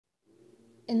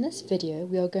In this video,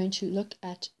 we are going to look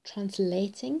at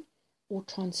translating or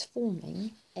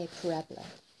transforming a parabola.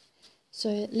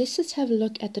 So let's just have a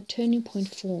look at the turning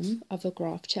point form of a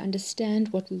graph to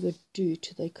understand what we would do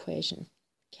to the equation.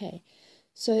 Okay,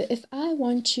 so if I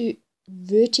want to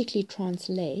vertically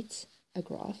translate a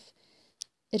graph,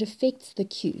 it affects the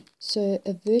Q. So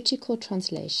a vertical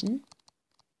translation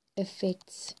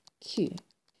affects Q.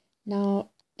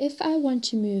 Now, if I want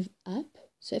to move up,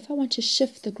 so if I want to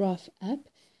shift the graph up,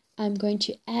 I'm going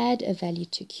to add a value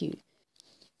to Q.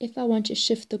 If I want to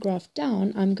shift the graph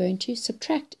down, I'm going to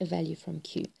subtract a value from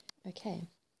Q. Okay,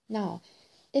 now,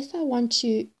 if I want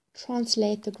to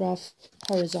translate the graph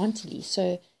horizontally,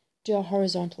 so do a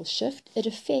horizontal shift, it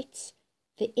affects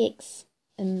the X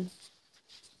in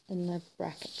the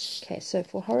bracket. Okay, so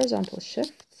for horizontal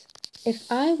shifts,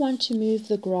 if I want to move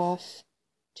the graph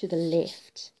to the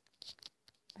left,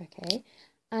 okay,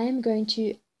 I am going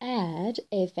to add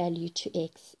a value to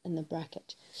X in the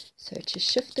bracket. So to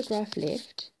shift the graph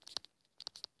left,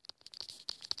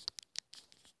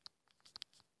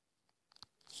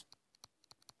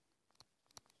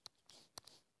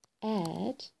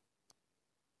 add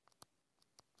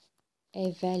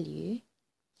a value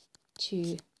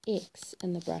to X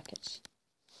in the bracket.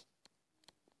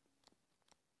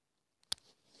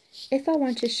 If I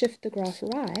want to shift the graph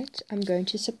right, I'm going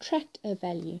to subtract a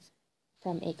value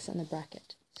from X in the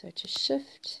bracket. So to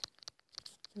shift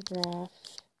the graph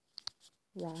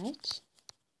right,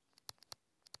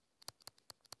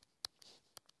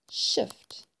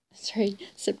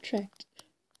 subtract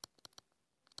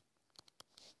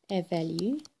a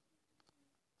value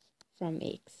from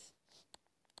X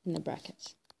in the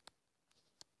bracket.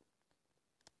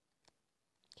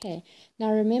 Okay,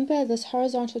 now remember this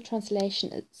horizontal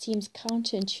translation, it seems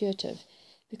counterintuitive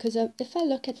because if I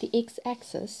look at the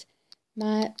x-axis,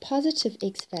 my positive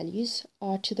x values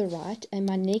are to the right and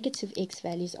my negative x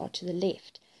values are to the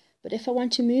left. But if I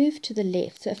want to move to the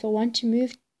left, so if I want to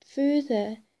move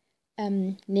further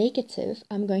negative,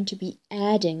 I'm going to be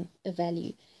adding a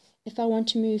value. If I want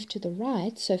to move to the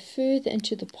right, so further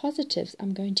into the positives,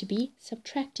 I'm going to be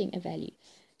subtracting a value.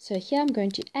 So here I'm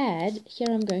going to add, here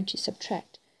I'm going to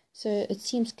subtract. So it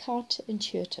seems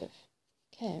counterintuitive.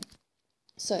 Okay,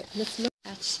 so let's look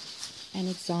at an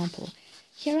example.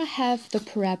 Here I have the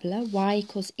parabola y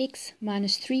equals x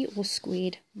minus 3 all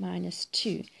squared minus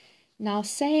 2. Now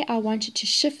say I wanted to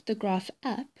shift the graph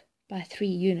up by 3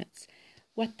 units.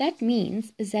 What that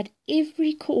means is that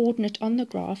every coordinate on the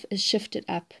graph is shifted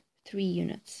up 3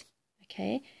 units.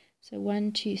 Okay, so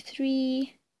 1, 2,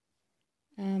 3,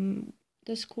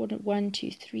 this coordinate 1, 2,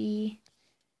 3,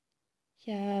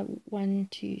 here 1,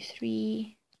 2,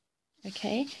 3.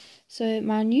 Okay, so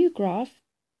my new graph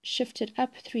shifted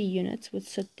up 3 units would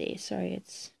sit there. Sorry,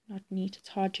 it's not neat. It's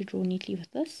hard to draw neatly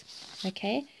with this.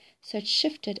 Okay, so it's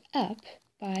shifted up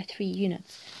by 3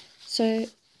 units. So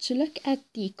to look at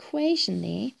the equation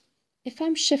there, if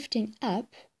I'm shifting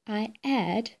up, I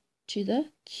add to the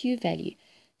Q value.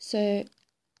 So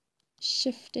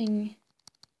shifting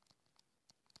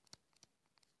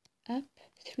up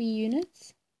 3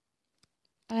 units,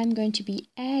 I'm going to be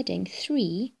adding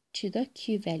 3 to the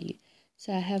Q value.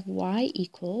 So I have y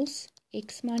equals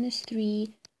x minus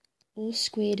 3 all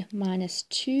squared minus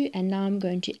 2, and now I'm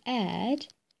going to add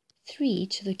 3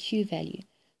 to the Q value.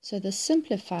 So this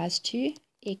simplifies to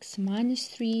x minus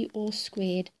 3 all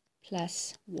squared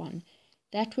plus 1.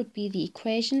 That would be the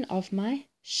equation of my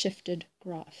shifted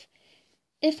graph.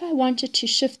 If I wanted to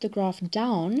shift the graph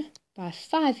down by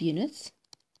 5 units,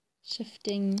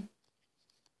 shifting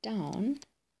down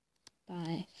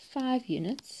by 5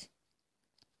 units,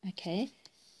 okay,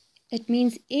 it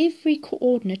means every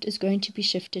coordinate is going to be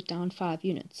shifted down 5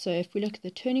 units. So if we look at the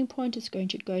turning point, it's going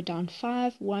to go down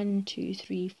 5, 1, 2,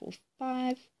 3, 4,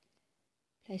 5,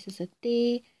 places it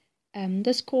there.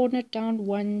 This coordinate down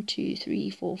 1, 2, 3,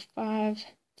 4, 5,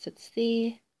 sits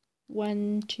there.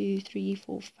 1, 2, 3,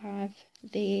 4, 5,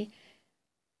 there.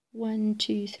 1,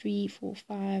 2, 3, 4,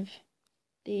 5,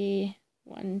 there.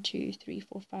 1, 2, 3,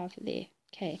 4, 5, there.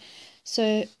 Okay,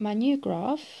 so my new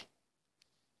graph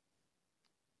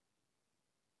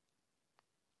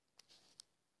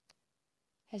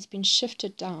has been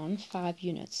shifted down 5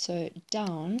 units, so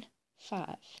down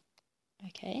 5.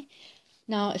 Okay,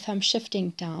 now if I'm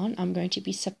shifting down, I'm going to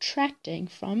be subtracting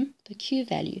from the Q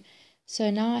value.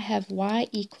 So now I have y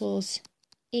equals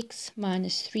x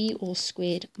minus 3 all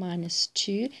squared minus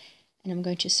 2, and I'm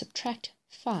going to subtract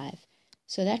 5.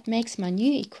 So that makes my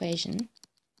new equation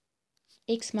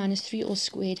x minus 3 all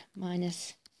squared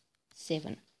minus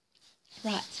 7.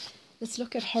 Right, let's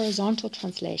look at horizontal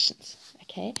translations.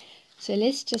 Okay, So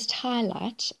let's just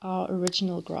highlight our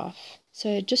original graph.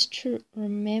 So just to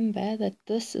remember that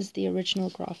this is the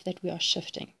original graph that we are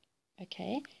shifting,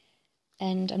 okay?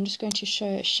 And I'm just going to show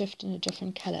a shift in a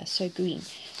different color, so green.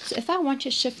 So if I want to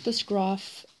shift this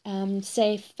graph,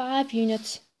 say 5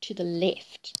 units to the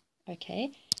left,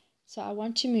 okay? So I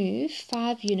want to move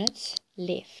 5 units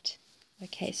left.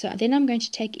 Okay, so then I'm going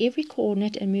to take every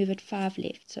coordinate and move it 5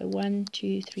 left. So 1,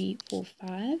 2, 3, 4,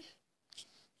 5.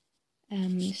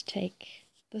 Let's take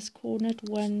this coordinate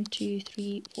 1, 2,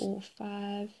 3, 4,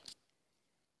 5.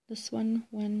 This one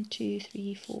 1, 2,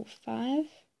 3, 4, 5.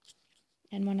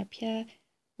 And one up here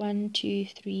 1, 2,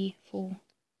 3, 4,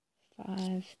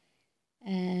 5.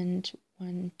 And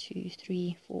 1, 2,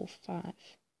 3, 4, 5.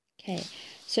 Okay,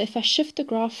 so if I shift the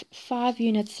graph 5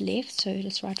 units left, so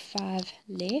let's write 5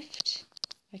 left,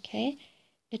 okay,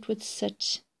 it would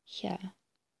sit here.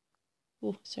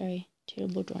 Oh, sorry,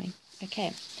 terrible drawing.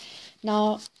 Okay,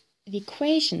 now the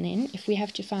equation then, if we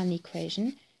have to find the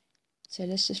equation, so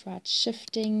let's just write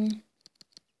shifting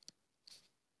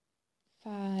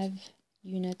 5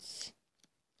 units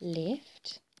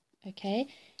left, okay.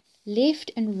 Left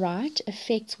and right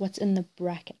affects what's in the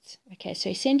brackets. Okay,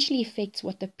 so essentially affects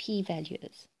what the p-value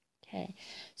is. Okay,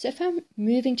 so if I'm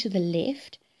moving to the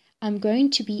left, I'm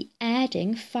going to be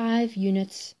adding 5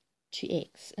 units to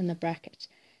x in the bracket.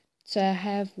 So I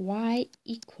have y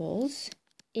equals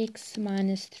x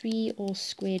minus 3 all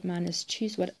squared minus 2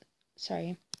 is what,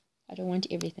 sorry, I don't want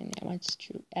everything there. I want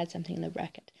to add something in the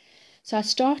bracket. So I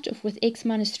start off with x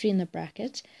minus 3 in the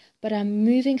bracket, but I'm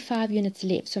moving 5 units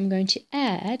left. So I'm going to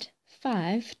add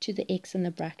 5 to the x in the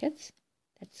brackets.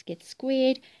 That gets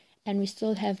squared, and we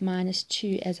still have minus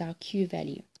 2 as our q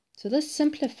value. So this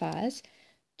simplifies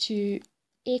to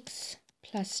x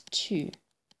plus 2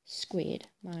 squared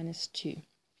minus 2.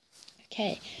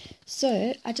 Okay,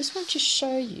 so I just want to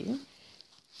show you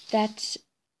that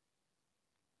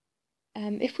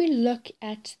if we look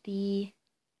at the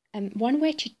one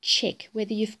way to check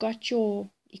whether you've got your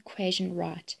equation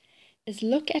right is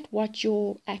look at what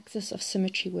your axis of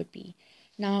symmetry would be.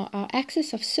 Now, our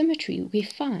axis of symmetry we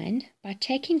find by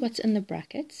taking what's in the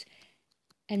brackets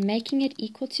and making it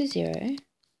equal to 0.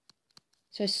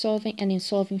 So solving and then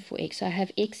solving for x. So I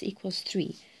have x equals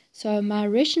 3. So my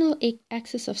original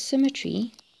axis of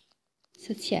symmetry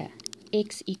sits here,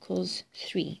 x equals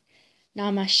 3.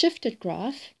 Now my shifted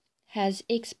graph has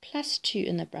x plus 2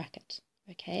 in the bracket.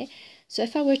 Okay, so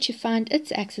if I were to find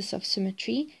its axis of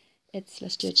symmetry,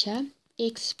 let's do it here,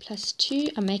 x plus 2,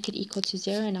 I make it equal to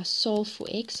 0 and I solve for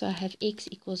x, so I have x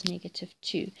equals negative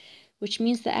 2, which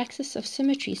means the axis of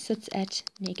symmetry sits at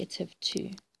negative 2.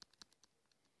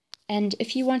 And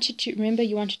if you wanted to, remember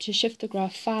you wanted to shift the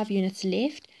graph 5 units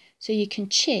left, so you can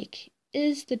check,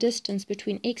 is the distance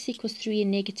between x equals 3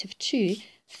 and negative 2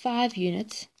 5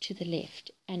 units to the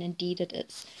left? And indeed it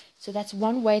is. So that's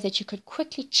one way that you could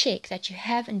quickly check that you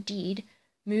have indeed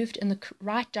moved in the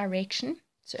right direction,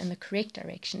 so in the correct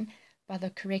direction, by the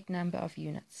correct number of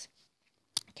units.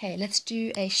 Okay, let's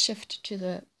do a shift to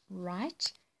the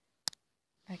right.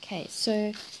 Okay,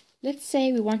 so let's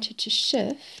say we wanted to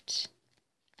shift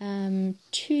 2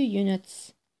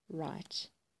 units right.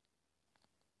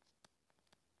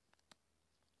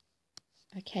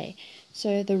 Okay,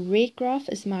 so the red graph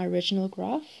is my original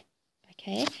graph.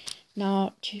 Okay,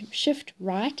 now to shift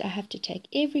right, I have to take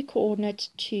every coordinate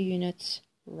 2 units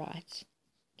right.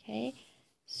 Okay,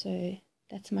 so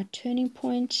that's my turning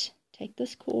point. Take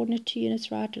this coordinate 2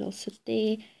 units right, it'll sit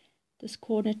there. This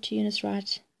coordinate 2 units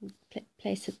right,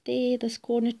 place it there. This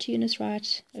coordinate 2 units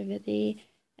right, over there.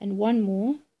 And one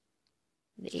more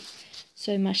there.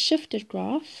 So my shifted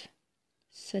graph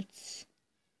sits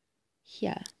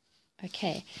here.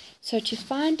 Okay, so to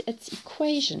find its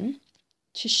equation,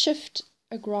 to shift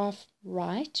a graph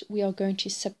right, we are going to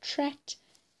subtract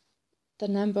the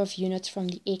number of units from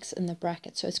the x in the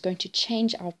bracket. So it's going to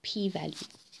change our p-value.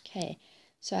 Okay,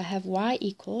 so I have y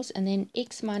equals, and then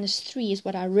x minus 3 is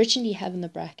what I originally have in the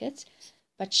brackets.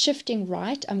 But shifting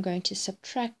right, I'm going to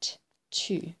subtract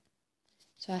 2.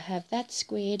 So I have that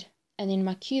squared, and then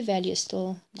my q value is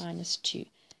still minus 2.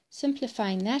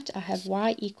 Simplifying that, I have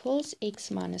y equals x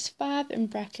minus 5 in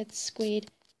brackets squared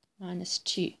minus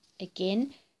 2.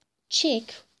 Again,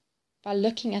 check by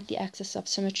looking at the axis of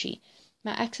symmetry.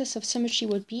 My axis of symmetry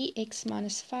would be x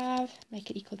minus 5,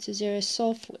 make it equal to 0,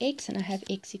 solve for x, and I have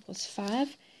x equals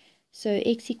 5. So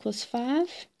x equals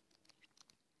 5.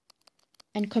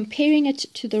 And comparing it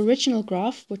to the original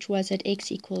graph, which was at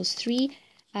x equals 3,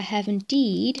 I have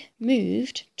indeed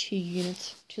moved 2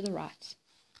 units to the right.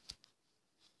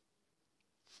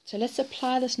 So let's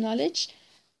apply this knowledge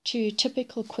to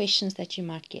typical questions that you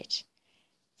might get.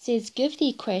 says give the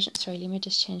equation, sorry, let me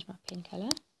just change my pen color.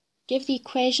 Give the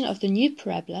equation of the new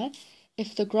parabola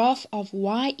if the graph of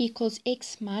y equals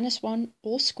x minus 1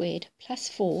 all squared plus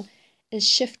 4 is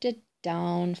shifted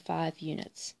down 5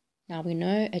 units. Now we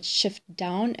know it's shift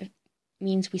down, it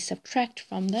means we subtract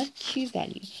from the q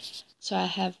value. So I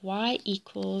have y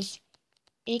equals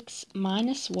x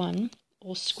minus 1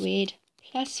 all squared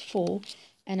plus 4,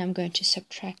 and I'm going to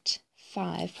subtract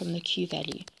 5 from the q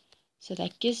value. So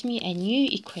that gives me a new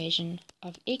equation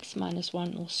of x minus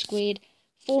 1 all squared.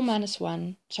 4 minus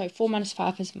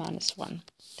 5 is minus 1.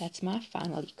 That's my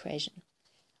final equation.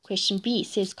 Question B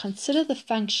says, consider the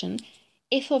function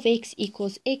f of x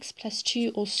equals x plus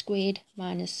 2 all squared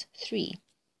minus 3.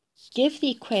 Give the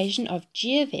equation of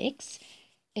g of x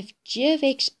if g of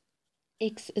x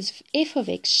is f of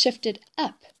x shifted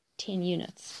up 10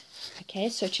 units. Okay,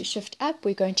 so to shift up,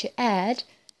 we're going to add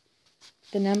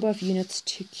the number of units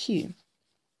to q.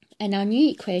 And our new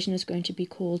equation is going to be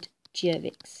called g of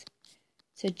x.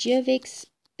 So g of x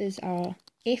is our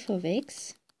f of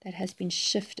x that has been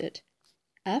shifted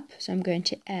up. So I'm going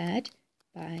to add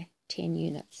by 10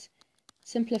 units.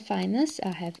 Simplifying this,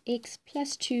 I have x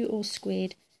plus 2 all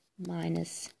squared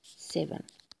minus 7.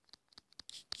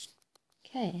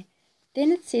 Okay,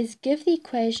 then it says give the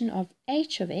equation of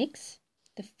h of x,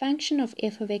 the function of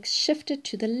f of x shifted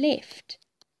to the left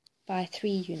by 3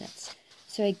 units.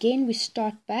 So again, we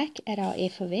start back at our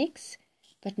f of x,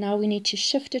 but now we need to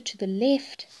shift it to the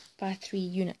left by 3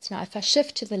 units. Now, if I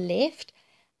shift to the left,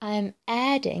 I am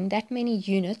adding that many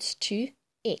units to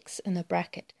x in the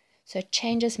bracket. So it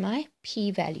changes my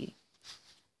p-value.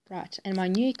 Right, and my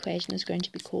new equation is going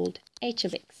to be called h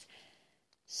of x.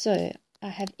 So I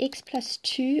have x plus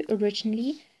 2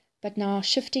 originally, but now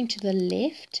shifting to the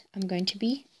left, I'm going to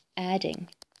be adding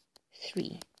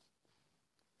 3.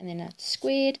 And then that's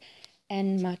squared,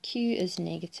 and my q is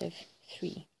negative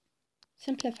 3.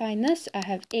 Simplifying this, I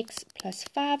have x plus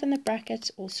 5 in the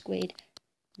brackets, all squared,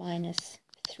 minus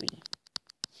 3.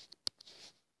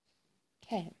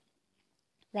 Okay.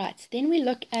 Right, then we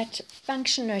look at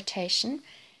function notation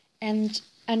and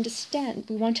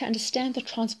we want to understand the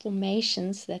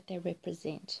transformations that they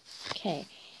represent. Okay,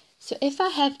 so if I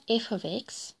have f of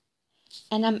x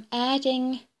and I'm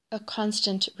adding a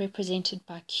constant represented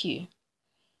by q,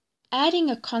 adding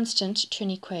a constant to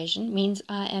an equation means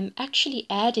I am actually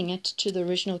adding it to the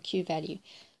original q value,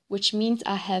 which means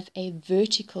I have a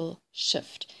vertical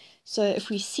shift. So if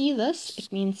we see this,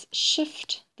 it means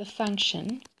shift the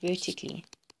function vertically.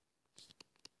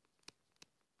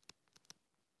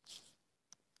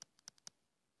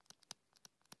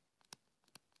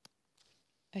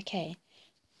 Okay,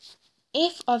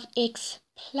 f of x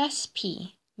plus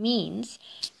p means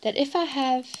that if I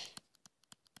have,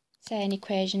 say, an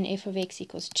equation f of x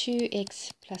equals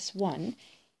 2x plus 1,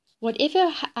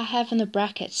 whatever I have in the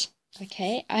bracket,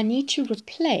 okay, I need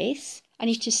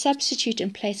to substitute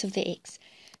in place of the x.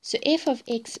 So f of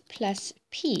x plus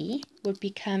p would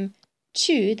become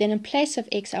 2, then in place of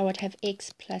x I would have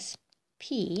x plus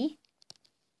p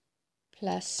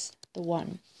plus the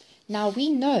 1. Now we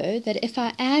know that if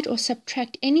I add or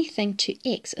subtract anything to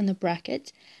x in the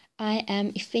bracket, I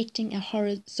am effecting a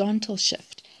horizontal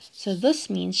shift. So this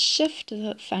means shift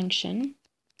the function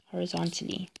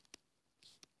horizontally.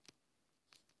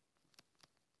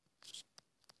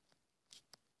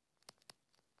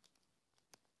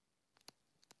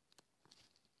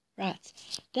 Right,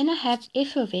 then I have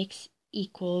f of x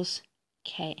equals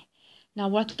k. Now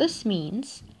what this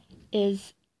means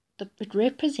is it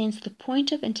represents the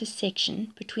point of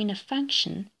intersection between a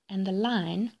function and the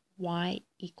line y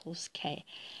equals k.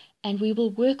 And we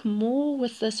will work more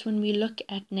with this when we look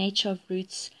at nature of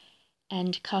roots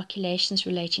and calculations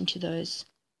relating to those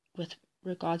with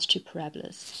regards to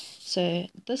parabolas. So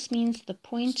this means the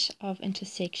point of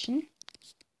intersection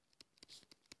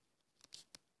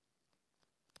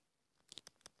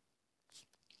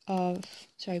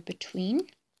between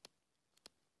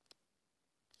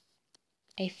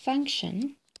a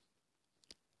function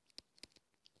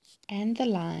and the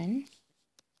line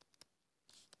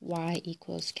y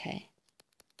equals k.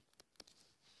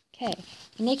 Okay,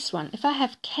 the next one. If I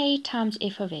have k times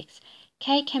f of x,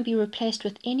 k can be replaced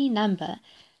with any number.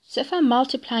 So if I'm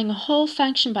multiplying a whole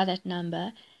function by that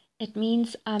number, it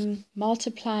means I'm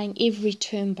multiplying every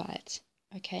term by it.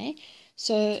 Okay,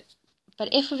 so but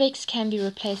f of x can be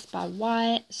replaced by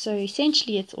y, so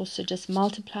essentially it's also just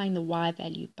multiplying the y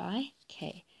value by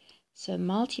k. So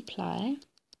multiply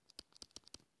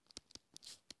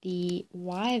the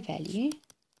y value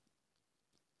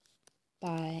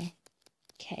by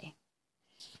k.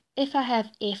 If I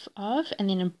have f of, and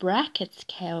then in brackets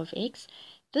k of x,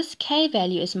 this k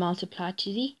value is multiplied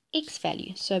to the x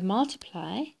value. So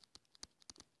multiply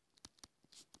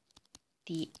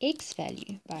the x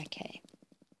value by k.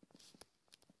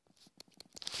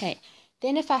 Okay,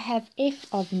 then if I have f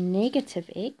of negative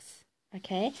x,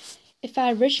 okay, if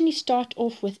I originally start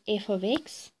off with f of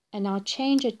x and I'll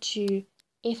change it to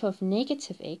f of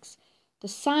negative x, the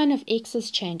sign of x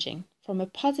is changing from a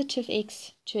positive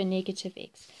x to a negative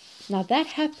x. Now that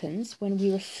happens when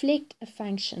we reflect a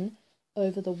function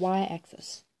over the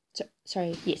y-axis.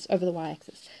 Over the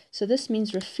y-axis. So this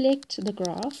means reflect the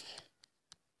graph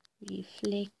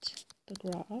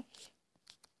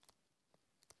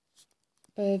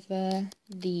over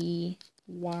the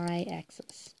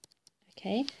y-axis.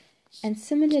 Okay, and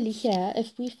similarly here,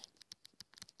 if we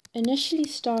initially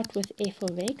start with f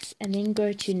of x and then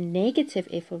go to negative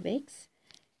f of x,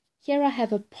 here I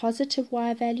have a positive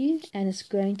y value and it's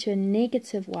going to a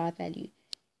negative y value.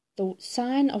 The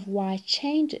sign of y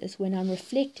changes when I'm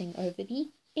reflecting over the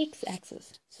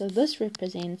x-axis. So this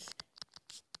represents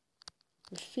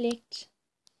reflect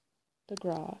the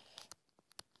graph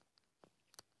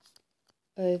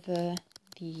over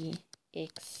the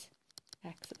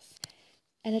x-axis.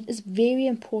 And it is very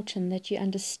important that you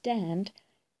understand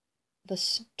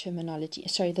this terminology,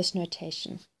 this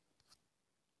notation.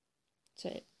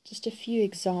 So just a few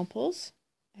examples.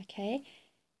 Okay,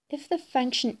 if the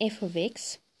function f of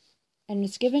x, and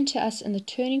it's given to us in the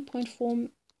turning point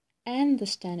form and the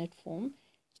standard form,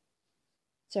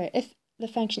 if the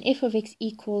function f of x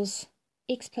equals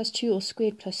x plus 2 or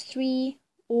squared plus 3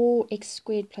 or x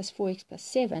squared plus 4x plus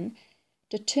 7,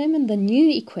 determine the new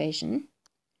equation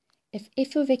if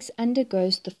f of x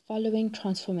undergoes the following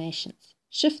transformations.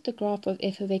 Shift the graph of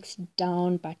f of x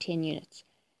down by 10 units.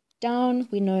 Down,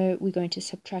 we know we're going to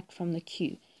subtract from the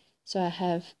q. So I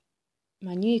have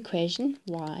my new equation,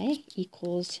 y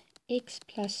equals x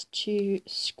plus 2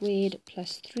 squared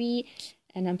plus 3,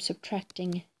 and I'm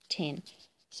subtracting 10.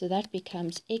 So that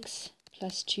becomes x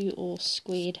plus 2 all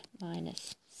squared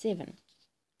minus 7.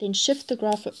 Then shift the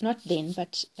graph, not then,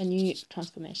 but a new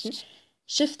transformation.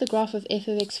 Shift the graph of f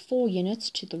of x 4 units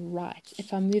to the right.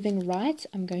 If I'm moving right,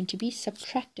 I'm going to be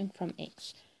subtracting from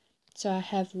x. So I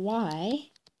have y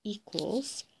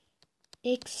equals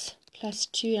x plus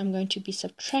 2. I'm going to be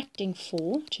subtracting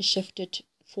 4 to shift it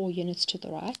 4 units to the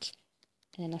right.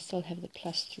 And then I still have the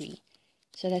plus 3.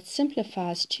 So that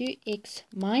simplifies to x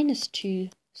minus 2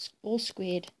 all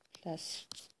squared plus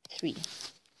 3.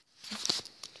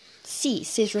 C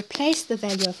says replace the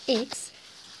value of x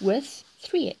with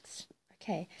 3x.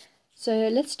 Okay, so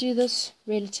let's do this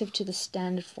relative to the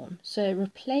standard form. So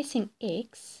replacing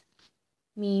x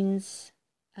means,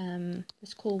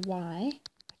 let's call y,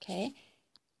 okay,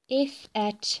 f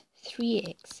at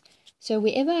 3x. So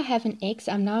wherever I have an x,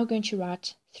 I'm now going to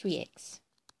write 3x.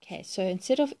 Okay, so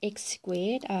instead of x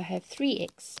squared, I have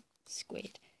 3x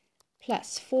squared.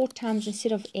 Plus 4 times,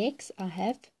 instead of x, I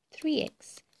have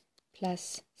 3x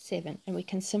plus 7. And we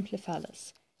can simplify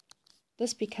this.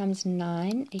 This becomes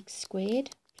 9x squared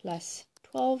plus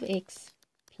 12x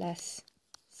plus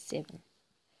 7.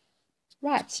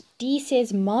 Right, D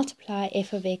says multiply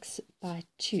f of x by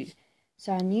 2.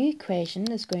 So our new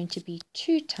equation is going to be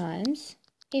 2 times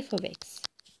f of x.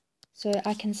 So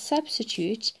I can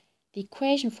substitute the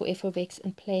equation for f of x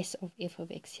in place of f of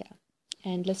x here.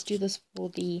 And let's do this for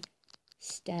the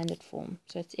standard form.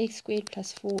 So it's x squared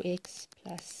plus 4x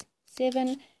plus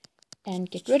 7.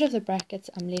 And get rid of the brackets.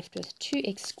 I'm left with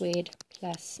 2x squared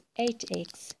plus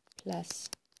 8x plus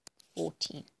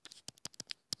 14.